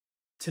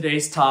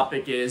Today's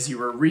topic is you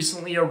were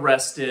recently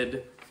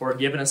arrested or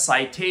given a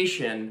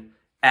citation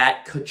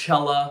at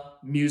Coachella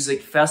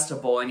Music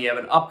Festival and you have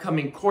an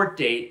upcoming court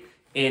date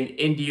in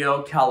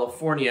Indio,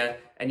 California,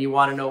 and you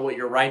want to know what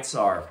your rights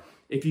are.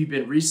 If you've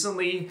been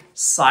recently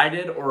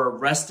cited or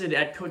arrested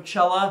at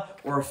Coachella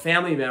or a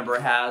family member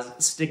has,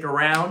 stick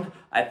around.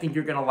 I think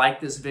you're going to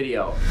like this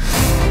video.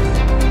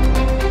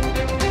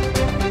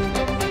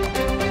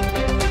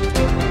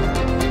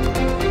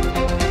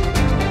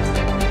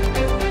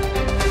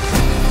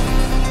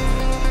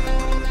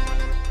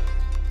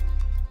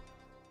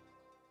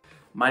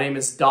 My name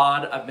is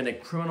Dodd. I've been a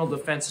criminal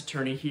defense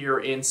attorney here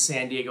in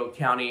San Diego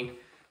County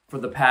for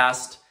the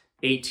past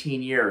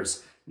 18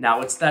 years. Now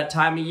it's that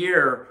time of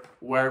year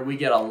where we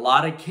get a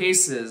lot of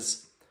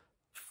cases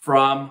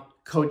from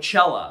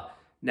Coachella.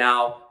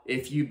 Now,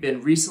 if you've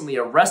been recently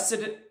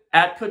arrested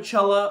at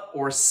Coachella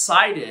or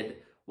cited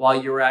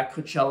while you're at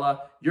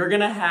Coachella, you're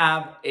gonna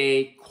have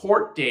a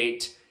court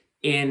date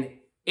in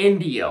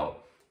Indio.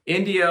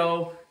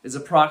 Indio is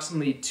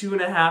approximately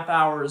 2.5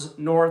 hours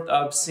north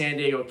of San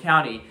Diego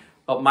County.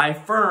 But my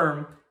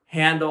firm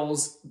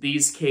handles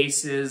these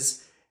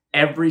cases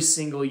every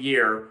single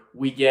year.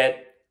 We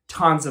get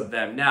tons of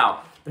them.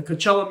 Now, the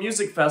Coachella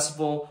Music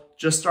Festival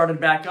just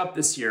started back up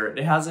this year.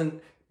 It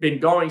hasn't been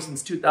going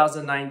since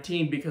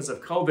 2019 because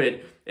of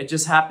COVID. It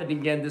just happened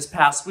again this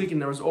past week,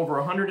 and there was over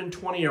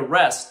 120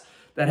 arrests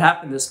that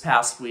happened this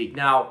past week.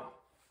 Now,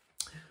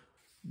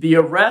 the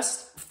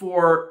arrest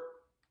for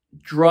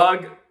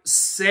drug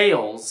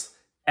sales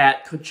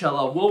at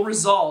Coachella will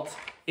result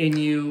in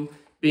you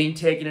being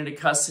taken into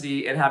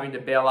custody and having to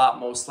bail out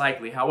most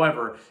likely.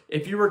 However,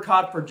 if you were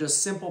caught for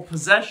just simple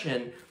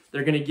possession,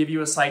 they're going to give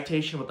you a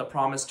citation with a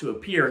promise to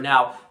appear.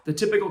 Now, the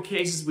typical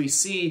cases we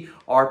see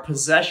are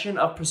possession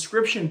of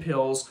prescription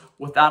pills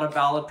without a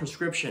valid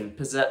prescription,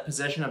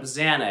 possession of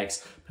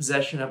Xanax,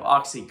 possession of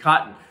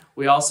Oxycontin.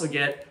 We also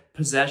get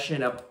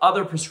possession of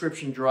other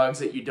prescription drugs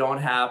that you don't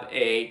have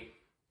a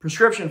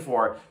prescription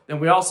for.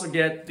 Then we also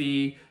get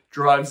the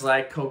drugs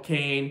like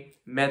cocaine,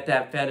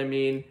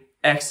 methamphetamine,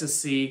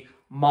 ecstasy,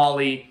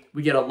 Molly.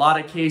 We get a lot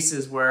of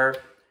cases where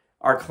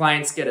our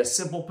clients get a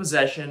simple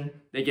possession,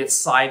 they get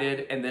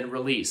cited and then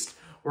released.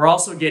 We're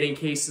also getting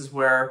cases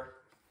where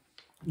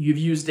you've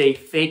used a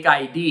fake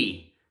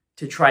ID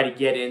to try to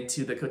get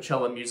into the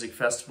Coachella Music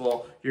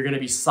Festival. You're going to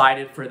be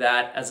cited for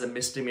that as a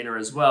misdemeanor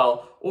as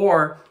well.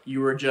 Or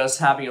you were just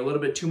having a little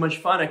bit too much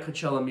fun at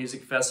Coachella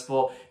Music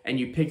Festival and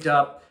you picked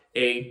up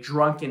a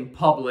drunken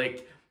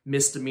public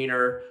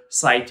misdemeanor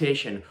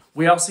citation.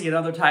 We also get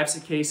other types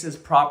of cases,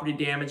 property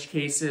damage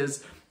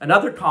cases.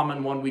 Another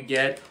common one we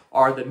get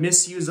are the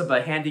misuse of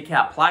a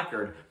handicap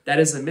placard. That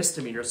is a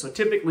misdemeanor. So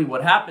typically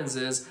what happens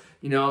is,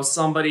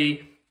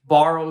 somebody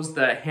borrows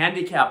the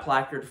handicap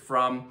placard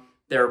from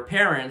their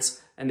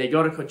parents and they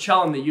go to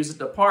Coachella and they use it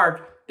to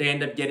park. They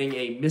end up getting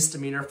a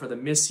misdemeanor for the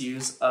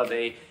misuse of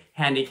a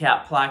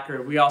handicap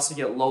placard. We also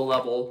get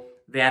low-level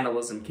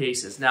vandalism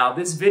cases. Now,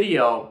 this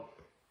video,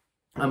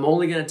 I'm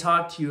only going to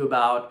talk to you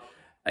about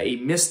a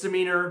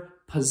misdemeanor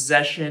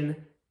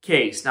possession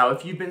case. Now,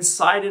 if you've been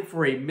cited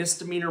for a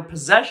misdemeanor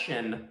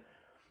possession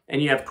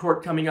and you have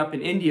court coming up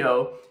in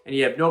Indio and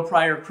you have no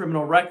prior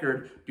criminal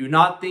record, do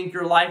not think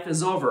your life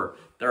is over.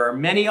 There are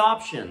many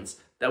options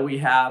that we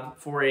have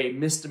for a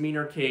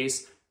misdemeanor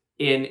case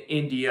in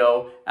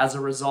Indio as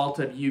a result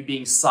of you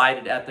being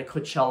cited at the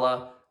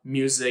Coachella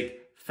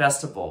Music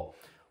Festival.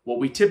 What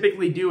we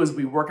typically do is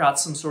we work out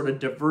some sort of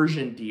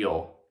diversion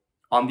deal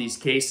on these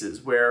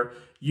cases where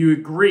you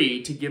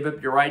agree to give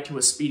up your right to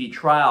a speedy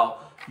trial.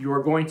 You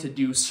are going to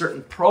do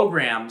certain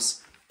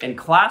programs and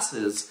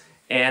classes,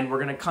 and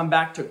we're going to come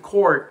back to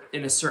court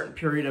in a certain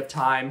period of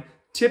time.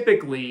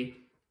 Typically,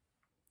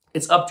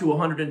 it's up to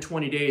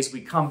 120 days.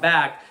 We come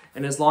back,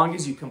 and as long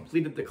as you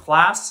completed the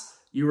class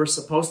you were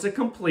supposed to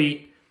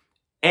complete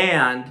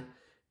and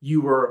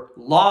you were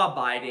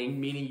law-abiding,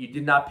 meaning you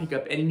did not pick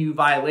up any new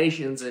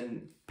violations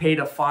and paid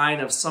a fine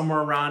of somewhere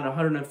around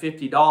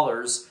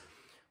 $150,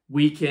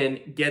 we can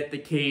get the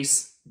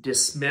case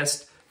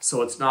dismissed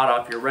so it's not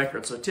off your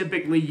record. So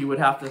typically you would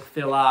have to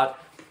fill out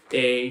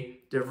a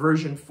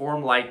diversion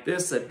form like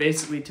this that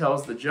basically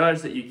tells the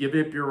judge that you give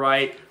up your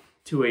right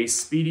to a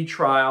speedy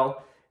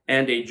trial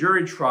and a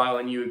jury trial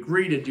and you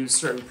agree to do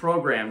certain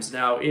programs.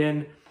 Now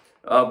in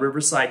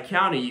Riverside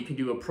County, you can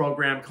do a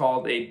program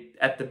called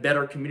At the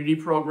Better Community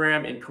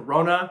Program in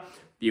Corona,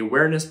 the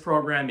awareness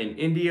program in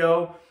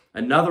Indio,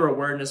 another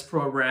awareness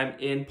program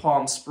in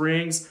Palm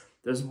Springs.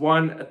 There's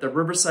one at the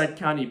Riverside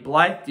County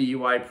Blythe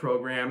DUI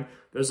program.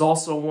 There's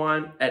also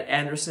one at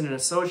Anderson and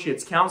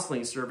Associates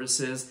Counseling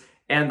Services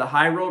and the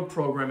High Road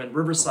program in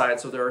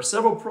Riverside. So there are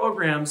several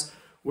programs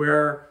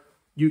where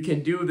you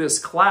can do this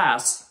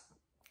class,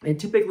 and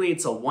typically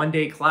it's a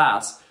one-day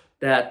class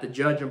that the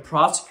judge and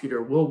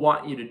prosecutor will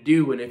want you to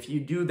do. And if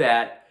you do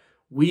that,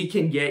 we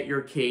can get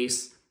your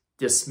case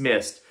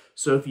dismissed.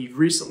 So if you've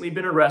recently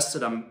been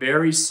arrested, I'm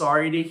very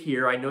sorry to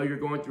hear. I know you're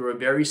going through a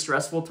very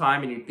stressful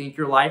time and you think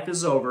your life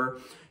is over.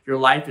 Your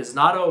life is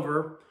not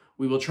over.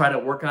 We will try to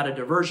work out a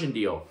diversion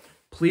deal.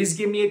 please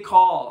give me a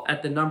call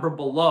at the number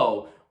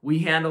below. We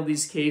handle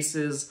these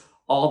cases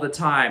all the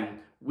time.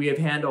 We have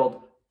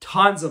handled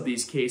tons of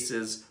these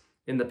cases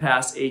in the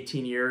past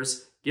 18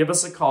 years. Give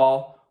us a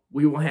call.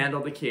 We will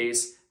handle the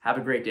case. Have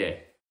a great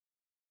day.